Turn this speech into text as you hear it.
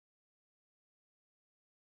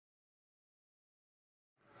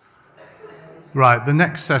Right, the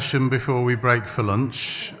next session before we break for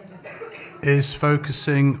lunch is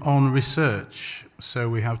focusing on research. So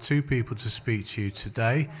we have two people to speak to you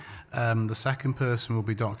today. The second person will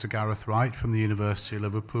be Dr. Gareth Wright from the University of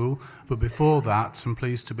Liverpool. But before that, I'm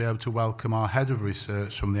pleased to be able to welcome our Head of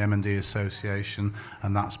Research from the M&D Association,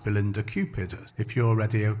 and that's Belinda Cupid. If you're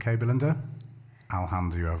ready, okay, Belinda? I'll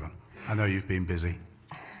hand you over. I know you've been busy.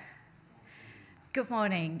 Good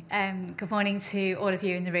morning. Good morning to all of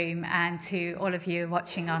you in the room and to all of you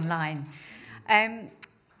watching online.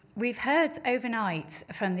 We've heard overnight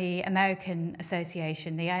from the American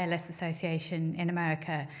Association, the ALS Association in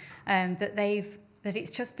America, that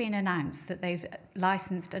it's just been announced that they've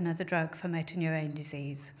licensed another drug for motor neurone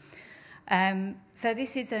disease. So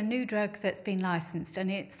this is a new drug that's been licensed,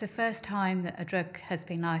 and it's the first time that a drug has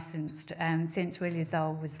been licensed since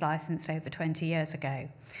Riluzole was licensed over 20 years ago.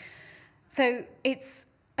 So it's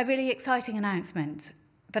a really exciting announcement,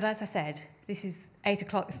 but as I said, this is 8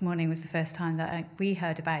 o'clock this morning was the first time that we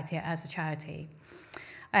heard about it as a charity.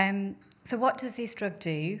 So what does this drug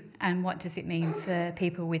do, and what does it mean for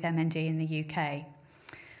people with MND in the UK?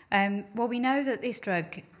 Well, we know that this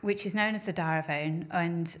drug, which is known as the Daravone,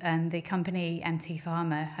 and the company MT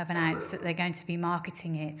Pharma have announced that they're going to be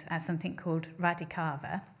marketing it as something called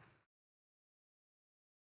Radicava.